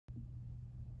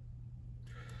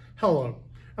Hello,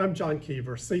 I'm John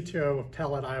Keever, CTO of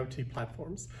Telit IoT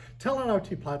Platforms. Telit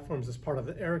IoT Platforms is part of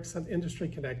the Ericsson Industry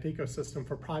Connect ecosystem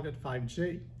for private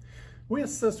 5G. We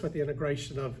assist with the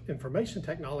integration of information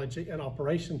technology and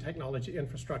operation technology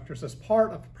infrastructures as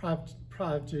part of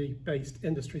 5G-based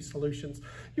industry solutions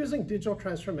using digital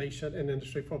transformation in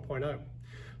Industry 4.0.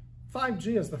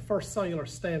 5G is the first cellular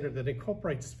standard that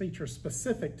incorporates features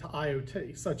specific to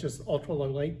IoT, such as ultra-low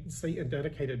latency and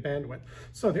dedicated bandwidth.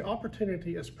 So the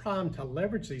opportunity is prime to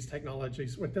leverage these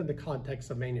technologies within the context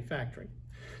of manufacturing.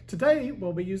 Today,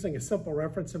 we'll be using a simple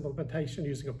reference implementation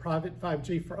using a private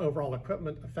 5G for overall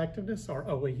equipment effectiveness, or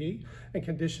OEE, and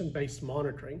condition-based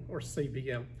monitoring, or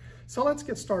CBDM. So let's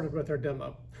get started with our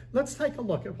demo. Let's take a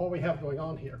look at what we have going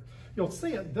on here. You'll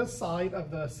see at this side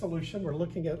of the solution, we're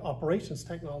looking at operations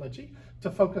technology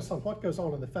to focus on what goes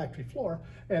on the factory floor.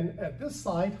 And at this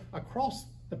side, across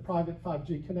the private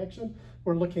 5G connection,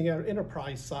 we're looking at our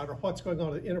enterprise side, or what's going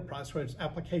on at the enterprise, whether it's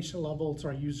application levels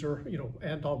or user,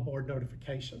 and onboard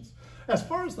notifications. As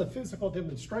far as the physical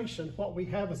demonstration, what we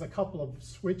have is a couple of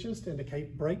switches to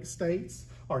indicate break states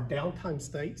or downtime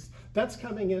states. That's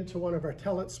coming into one of our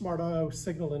Telit Smart I/O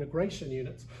signal integration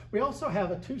units. We also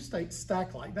have a two-state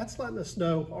stack light. That's letting us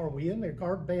know, are we in the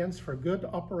guard bands for good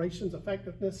operations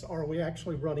effectiveness, or are we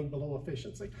actually running below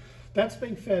efficiency? That's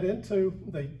being fed into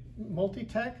the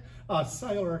multi-tech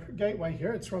cellular gateway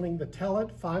here. It's running the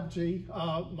Telit 5G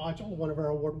module, one of our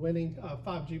award-winning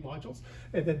 5G modules.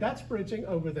 And then that's bridging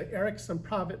over the Ericsson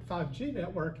private 5G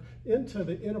network into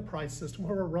the enterprise system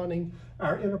where we're running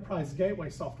our enterprise gateway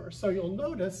software. So you'll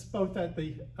notice both at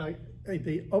the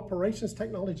operations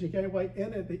technology gateway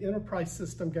and at the enterprise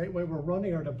system gateway, we're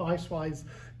running our device-wise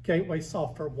gateway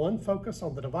software, one focused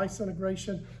on the device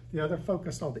integration, the other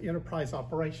focused on the enterprise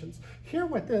operations. Here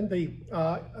within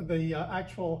the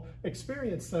actual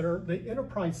experience center, the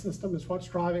enterprise system is what's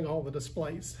driving all the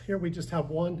displays. Here we just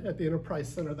have one. At the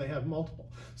enterprise center, they have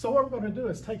multiple. So what we're going to do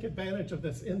is take advantage of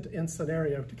this end-to-end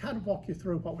scenario to kind of walk you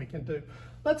through what we can do.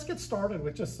 Let's get started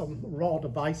with just some raw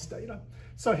device data.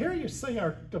 So here you see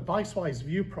our device-wise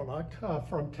view product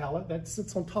from Telit that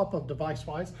sits on top of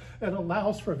device-wise and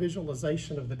allows for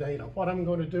visualization of the data. What I'm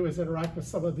going to do is interact with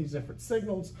some of these different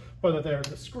signals, whether they're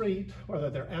discrete, whether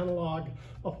they're analog,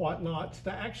 or whatnot,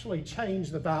 to actually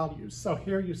change the values. So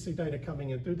here you see data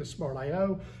coming in through the Smart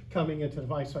I/O, coming into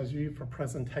device-wise view for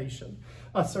presentation.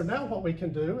 So now what we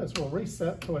can do is we'll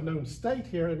reset to a known state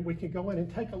here, and we can go in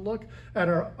and take a look at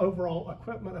our overall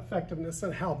equipment effectiveness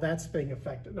and how that's being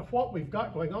affected. Now what we've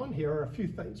got going on here are a few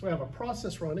things. We have a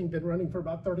process been running for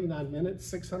about 39 minutes,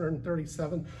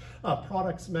 637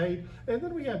 products made, and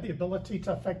then we have the ability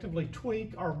to effectively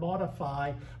tweak or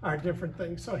modify our different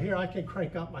things. So here I can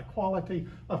crank up my quality.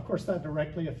 Of course, that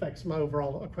directly affects my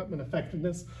overall equipment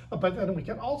effectiveness, but then we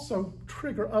can also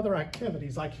trigger other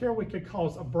activities. Like here we could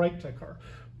cause a break to occur.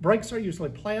 Breaks are usually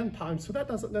planned time, so that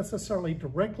doesn't necessarily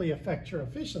directly affect your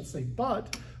efficiency,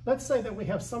 but let's say that we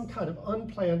have some kind of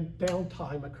unplanned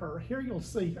downtime occur. Here you'll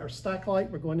see our stack light,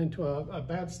 we're going into a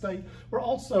bad state. We're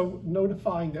also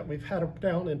notifying that we've had a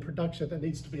down in production that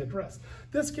needs to be addressed.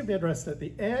 This can be addressed at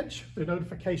the edge. The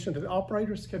notification to the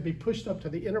operators can be pushed up to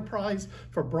the enterprise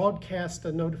for broadcast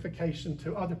and notification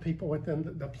to other people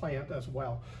within the plant as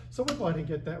well. So we'll go ahead and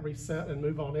get that reset and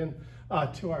move on in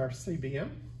to our CBDM.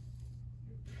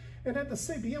 And at the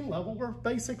CBDM level, we're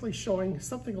basically showing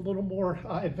something a little more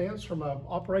advanced from an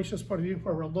operations point of view,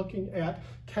 where we're looking at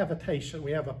cavitation.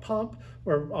 We have a pump,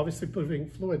 we're obviously moving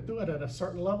fluid through it at a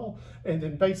certain level, and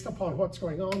then based upon what's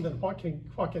going on, then what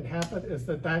can happen is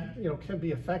that can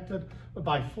be affected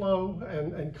by flow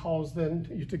and cause then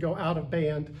you to go out of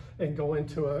band and go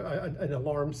into an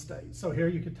alarm state. So here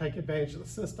you could take advantage of the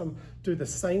system, do the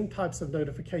same types of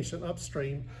notification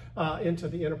upstream into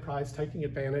the enterprise, taking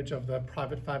advantage of the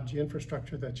private 5G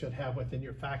infrastructure that you'd have within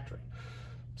your factory.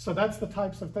 So that's the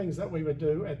types of things that we would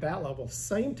do at that level.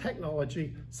 Same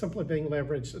technology, simply being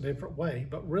leveraged a different way,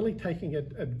 but really taking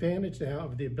advantage now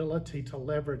of the ability to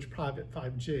leverage private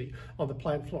 5G on the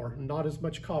plant floor. Not as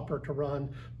much copper to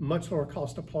run, much lower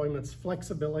cost deployments,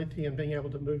 flexibility, and being able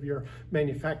to move your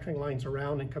manufacturing lines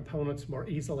around and components more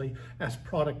easily as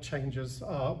product changes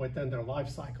within their life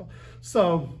cycle.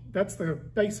 So that's the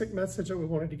basic message that we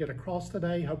wanted to get across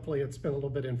today. Hopefully it's been a little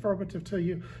bit informative to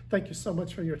you. Thank you so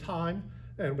much for your time,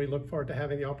 and we look forward to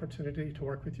having the opportunity to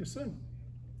work with you soon.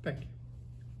 Thank you.